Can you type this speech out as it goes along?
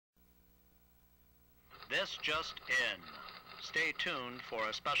This just in. Stay tuned for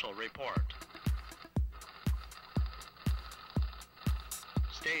a special report.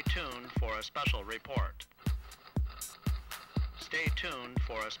 Stay tuned for a special report. Stay tuned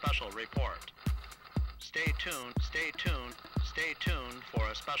for a special report. Stay tuned, stay tuned, stay tuned for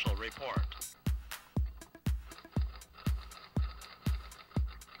a special report.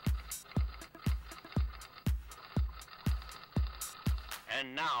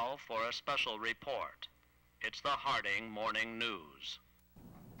 And now for a special report. It's the Harding Morning News.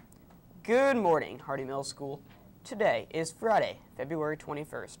 Good morning, Harding Middle School. Today is Friday, February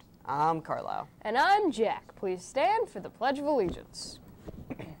 21st. I'm Carlisle. And I'm Jack. Please stand for the Pledge of Allegiance.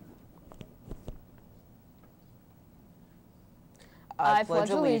 I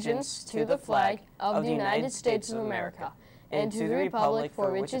pledge allegiance to the flag of the United States of America and to the republic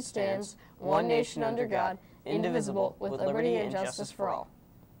for which it stands, one nation under God, indivisible, with liberty and justice for all.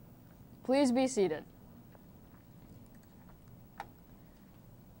 Please be seated.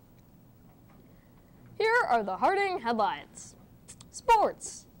 Here are the Harding headlines.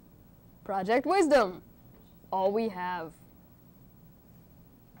 Sports. Project Wisdom. All we have.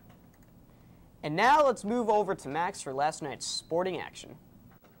 And now let's move over to Max for last night's sporting action.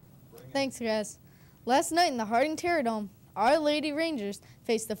 Thanks, guys. Last night in the Harding Terradome, Our Lady Rangers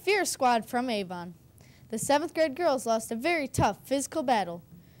faced the Fierce Squad from Avon. The 7th grade girls lost a very tough physical battle.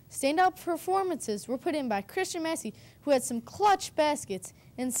 Standout performances were put in by Christian Massey, who had some clutch baskets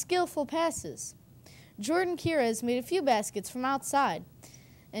and skillful passes. Jordan Kira made a few baskets from outside,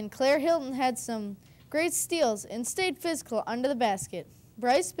 and Claire Hilton had some great steals and stayed physical under the basket.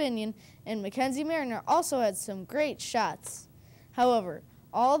 Bryce Binion and Mackenzie Mariner also had some great shots. However,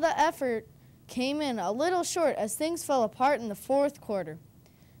 all the effort came in a little short as things fell apart in the 4th quarter.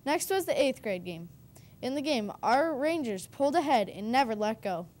 Next was the 8th grade game. In the game, our Rangers pulled ahead and never let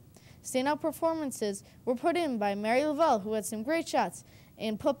go. Standout performances were put in by Mary Lavelle, who had some great shots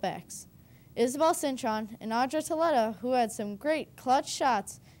and putbacks. Isabel Cintron and Audra Toletta, who had some great clutch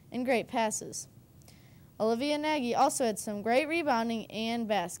shots and great passes. Olivia Nagy also had some great rebounding and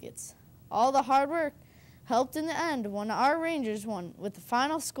baskets. All the hard work helped in the end when our Rangers won with the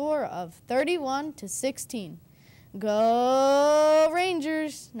final score of 31-16. Go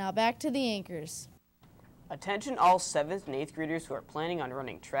Rangers! Now back to the anchors. Attention all 7th and 8th graders who are planning on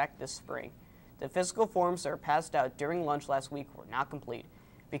running track this spring. The physical forms that were passed out during lunch last week were not complete.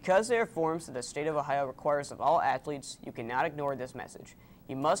 Because they are forms that the state of Ohio requires of all athletes, you cannot ignore this message.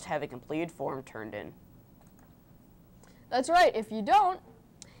 You must have a completed form turned in. That's right. If you don't,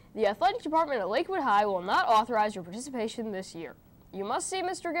 the athletic department at Lakewood High will not authorize your participation this year. You must see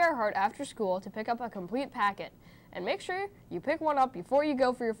Mr. Gerhardt after school to pick up a complete packet. And make sure you pick one up before you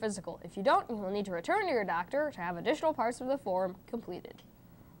go for your physical. If you don't, you will need to return to your doctor to have additional parts of the form completed.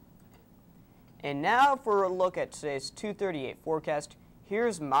 And now for a look at today's 2:38 forecast.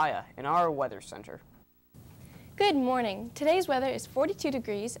 Here's Maya in our weather center. Good morning. Today's weather is 42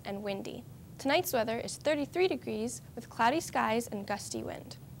 degrees and windy. Tonight's weather is 33 degrees with cloudy skies and gusty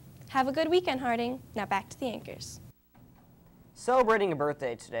wind. Have a good weekend, Harding. Now back to the anchors. Celebrating a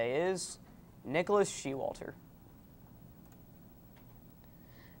birthday today is Nicholas Shewalter.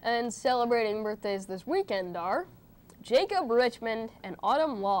 And celebrating birthdays this weekend are Jacob Richmond and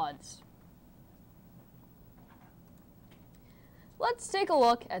Autumn Lauds. Let's take a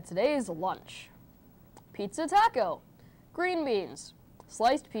look at today's lunch. Pizza taco, green beans,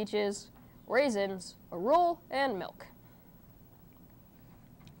 sliced peaches, raisins, a roll, and milk.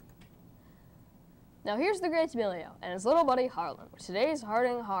 Now here's the great Emilio and his little buddy Harlan with today's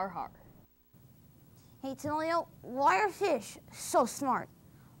Harding Har Har. Hey, Emilio, why are fish so smart?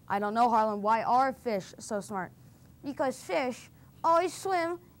 I don't know, Harlan. Why are fish so smart? Because fish always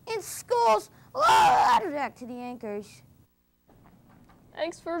swim in schools. Back to the anchors.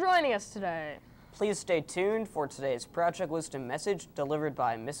 Thanks for joining us today. Please stay tuned for today's Project Wisdom message delivered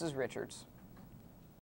by Mrs. Richards.